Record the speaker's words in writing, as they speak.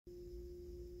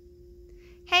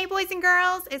Hey boys and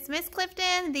girls, it's Miss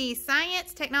Clifton, the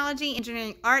Science, Technology,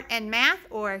 Engineering, Art, and Math,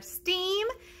 or STEAM,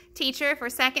 teacher for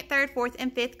 2nd, 3rd, 4th,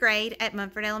 and 5th grade at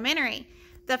Munford Elementary.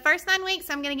 The first 9 weeks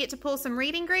I'm going to get to pull some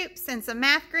reading groups and some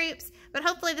math groups, but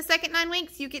hopefully the second 9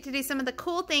 weeks you get to do some of the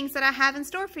cool things that I have in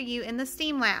store for you in the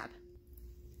STEAM lab.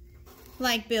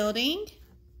 Like building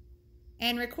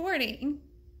and recording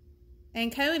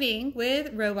and coding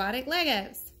with robotic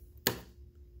Legos.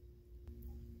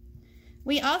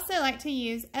 We also like to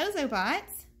use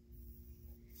Ozobots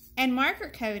and marker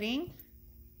coding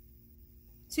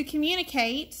to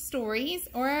communicate stories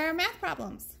or math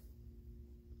problems.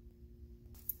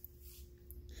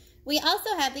 We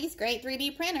also have these great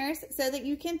 3D printers so that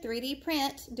you can 3D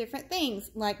print different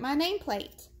things like my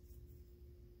nameplate.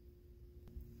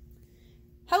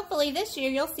 Hopefully this year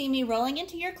you'll see me rolling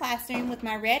into your classroom with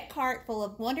my red cart full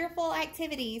of wonderful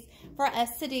activities for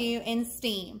us to do in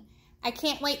STEAM. I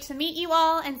can't wait to meet you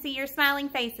all and see your smiling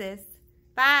faces.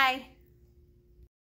 Bye.